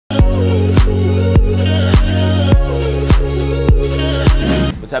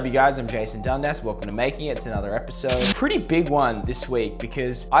What's up, you guys? I'm Jason Dundas. Welcome to Making It. It's another episode. Pretty big one this week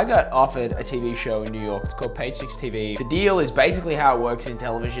because I got offered a TV show in New York. It's called PageSix TV. The deal is basically how it works in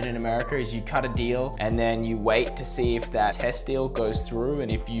television in America is you cut a deal and then you wait to see if that test deal goes through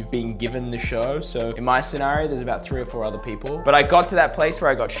and if you've been given the show. So in my scenario, there's about 3 or 4 other people. But I got to that place where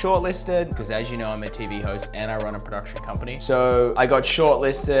I got shortlisted because, as you know, I'm a TV host and I run a production company. So I got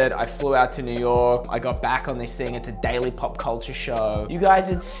shortlisted. I flew out to New York. I got back on this thing. It's a daily pop culture show. You guys,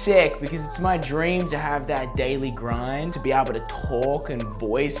 it's sick because it's my dream to have that daily grind, to be able to talk and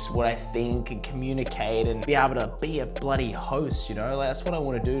voice what I think and communicate and be able to be a bloody host, you know? Like, that's what I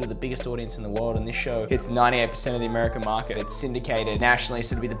want to do to the biggest audience in the world. And this show hits 98% of the American market. It's syndicated nationally,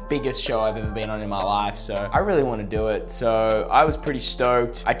 so it'll be the biggest show I've ever been on in my life. So I really want to do it. So I was pretty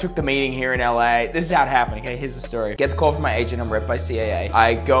stoked. I took the meeting here in LA. This is how it happened, okay? Here's the story. Get the call from my agent. I'm rep by CAA.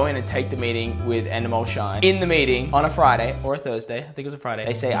 I go in and take the meeting with Endemol Shine. In the meeting on a Friday or a Thursday, I think it was a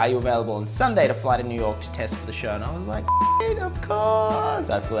Friday, they say, are you available on Sunday to fly to New York to test for the show? And I was like, of course.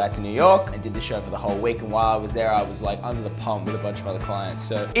 So I flew out to New York and did the show for the whole week. And while I was there, I was like under the pump with a bunch of other clients.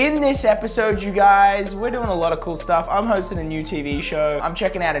 So in this episode, you guys, we're doing a lot of cool stuff. I'm hosting a new TV show. I'm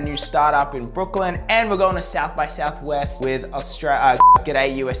checking out a new startup in Brooklyn, and we're going to South by Southwest with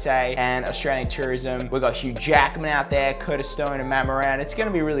G'day USA and Australian Tourism. We've got Hugh Jackman out there, Curtis Stone and Matt Moran. It's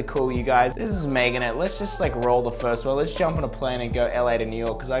gonna be really cool, you guys. This is making it. Let's just like roll the first one. Let's jump on a plane and go LA to New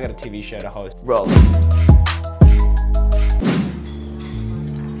York because I got a TV show to host. Roll.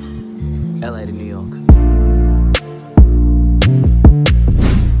 LA to New York.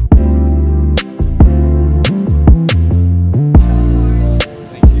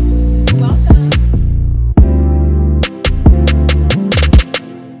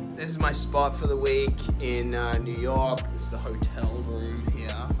 My spot for the week in New York. This is the hotel room here.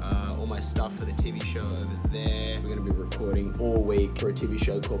 All my stuff for the TV show over there. We're going to be recording all week for a TV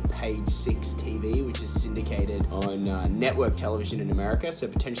show called PageSix TV, which is syndicated on network television in America, so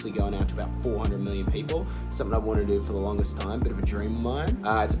potentially going out to about 400 million people. Something I've wanted to do for the longest time, bit of a dream of mine.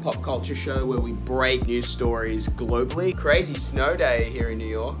 It's a pop culture show where we break news stories globally. Crazy snow day here in New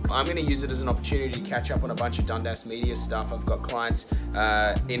York. I'm going to use it as an opportunity to catch up on a bunch of Dundas Media stuff. I've got clients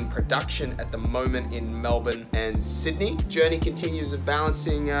in production at the moment in Melbourne and Sydney. Journey continues of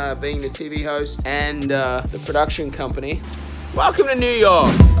balancing being the TV host and the production company. Welcome to New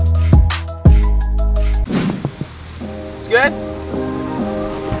York. It's good?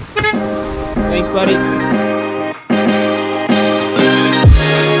 Thanks, buddy.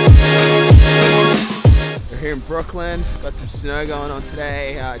 We're here in Brooklyn. Got some snow going on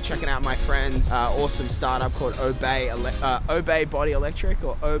today. Checking out my friend's awesome startup called Obey Body Electric,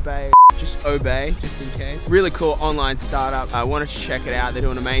 or Obey. Just Obey, just in case. Really cool online startup. I wanted to check it out. They're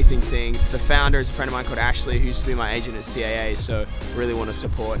doing amazing things. The founder is a friend of mine called Ashley, who used to be my agent at CAA, so really want to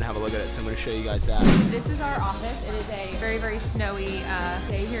support and have a look at it. So I'm going to show you guys that. This is our office. It is a very, very snowy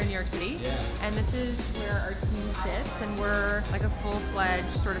day here in New York City. Yeah. And this is where our team sits, and we're like a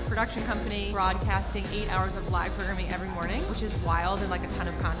full-fledged sort of production company, broadcasting 8 hours of live programming every morning, which is wild and like a ton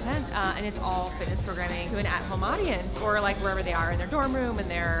of content. And it's all fitness programming to an at-home audience, or like wherever they are in their dorm room, in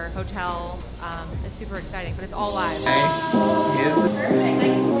their hotel. It's super exciting, but it's all live. Hey, here's the perfect. I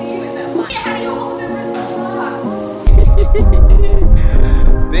can see you in that line. How do you hold it for so long?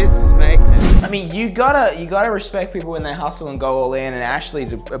 This is making it. I mean, you gotta respect people when they hustle and go all in, and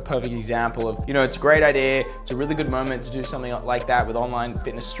Ashley's a perfect example of, you know, it's a great idea. It's a really good moment to do something like that with online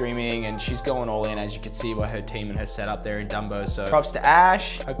fitness streaming, and she's going all in, as you can see by her team and her setup there in Dumbo. So props to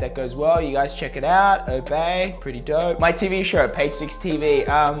Ash. Hope that goes well. You guys check it out. Obey, pretty dope. My TV show, PageSix TV.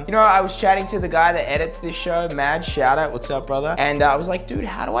 You know, I was chatting to the guy that edits this show, Mad, shout out, what's up, brother? And I was like, dude,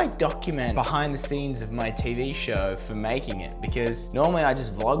 how do I document behind the scenes of my TV show for making it? Because normally I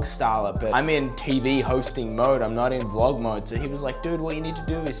just vlog style it, but I'm in TV hosting mode. I'm not in vlog mode. So he was like, dude, what you need to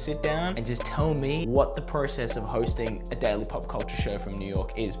do is sit down and just tell me what the process of hosting a daily pop culture show from New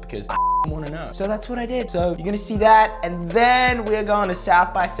York is, because I want to know. So that's what I did. So you're gonna see that, and then we're going to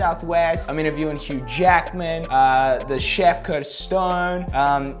South by Southwest. I'm interviewing Hugh Jackman, the chef Curtis Stone.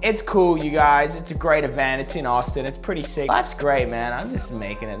 It's cool, you guys. It's a great event. It's in Austin. It's pretty sick. Life's great, man. I'm just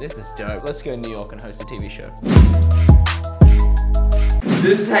making it. This is dope. Let's go to New York and host a TV show.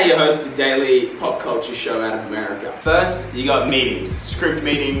 This is how you host a daily pop culture show out of America. First, you got meetings, script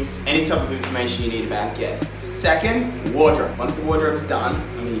meetings, any type of information you need about guests. Second, wardrobe. Once the wardrobe's done,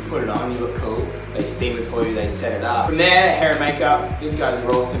 I mean, you put it on, you look cool. They steam it for you, they set it up. From there, hair and makeup. These guys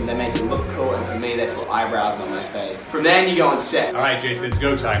are awesome. They make it look cool, and for me, they put eyebrows on my face. From then, you go on set. All right, Jason, it's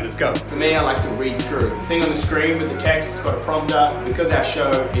go time. Let's go. For me, I like to read through. The thing on the screen with the text, it's got a prompter. Because our show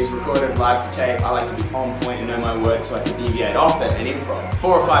is recorded live to tape, I like to be on point and know my words so I can deviate off it and improv. got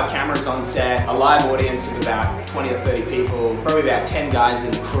 4 or 5 cameras on set, a live audience of about 20 or 30 people, probably about 10 guys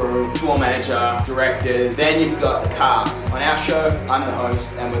in the crew, floor manager, directors. Then you've got the cast. On our show, I'm the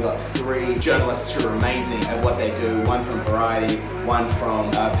host, and we've got 3 journalists who are amazing at what they do. One from Variety, one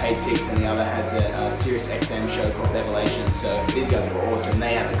from PageSix, and the other has a Sirius XM show called Revelations. So these guys are awesome.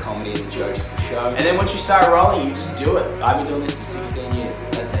 They add the comedy and the jokes to the show. And then once you start rolling, you just do it. I've been doing this for 16 years.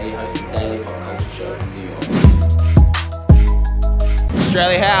 That's how you host a daily pop culture show from New York.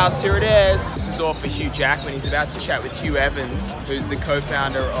 Australia House, here it is. This is all for Hugh Jackman. He's about to chat with Hugh Evans, who's the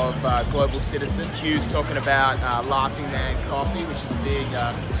co-founder of Global Citizen. Hugh's talking about Laughing Man Coffee, which is a big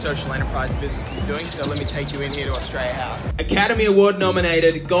social enterprise business he's doing. So let me take you in here to Australia House. Academy Award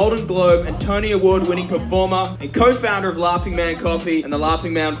nominated, Golden Globe and Tony Award winning performer and co-founder of Laughing Man Coffee and the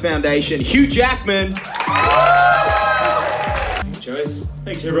Laughing Man Foundation, Hugh Jackman. Joyce,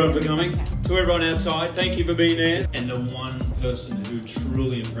 thanks everyone for coming. To everyone outside, thank you for being there. And the one person who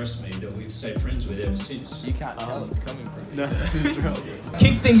truly impressed me that we've stayed friends with ever since. You can't tell it's coming from me. No.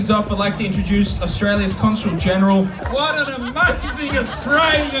 Kick things off, I'd like to introduce Australia's Consul General. What an amazing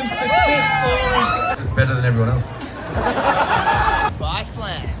Australian success story! Just better than everyone else.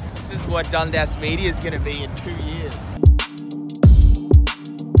 Iceland. This is what Dundas Media is going to be in 2 years.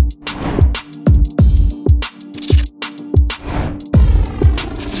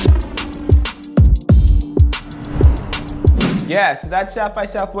 Yeah, so that's South by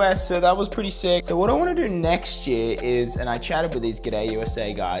Southwest, so that was pretty sick. So what I want to do next year is, and I chatted with these G'day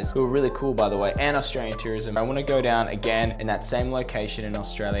USA guys, who are really cool by the way, and Australian Tourism. I want to go down again in that same location in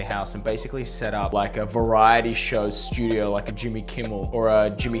Australia House and basically set up like a variety show studio, like a Jimmy Kimmel or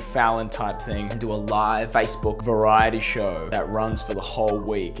a Jimmy Fallon type thing, and do a live Facebook variety show that runs for the whole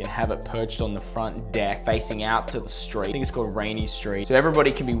week and have it perched on the front deck facing out to the street. I think it's called Rainy Street. So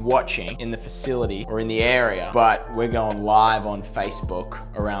everybody can be watching in the facility or in the area, but we're going live on Facebook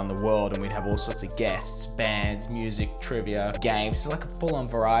around the world, and we'd have all sorts of guests, bands, music, trivia, games. It's like a full-on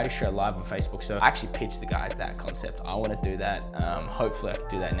variety show live on Facebook. So I actually pitched the guys that concept. I want to do that. Hopefully I can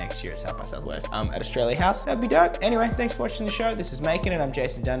do that next year at South by Southwest at Australia House. That'd be dope. Anyway, thanks for watching the show. This is Making It. I'm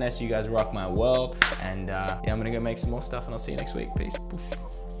Jason Dundas. You guys rock my world. And yeah, I'm gonna go make some more stuff, and I'll see you next week. Peace.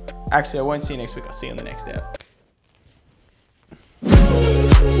 Actually, I won't see you next week. I'll see you on the next app.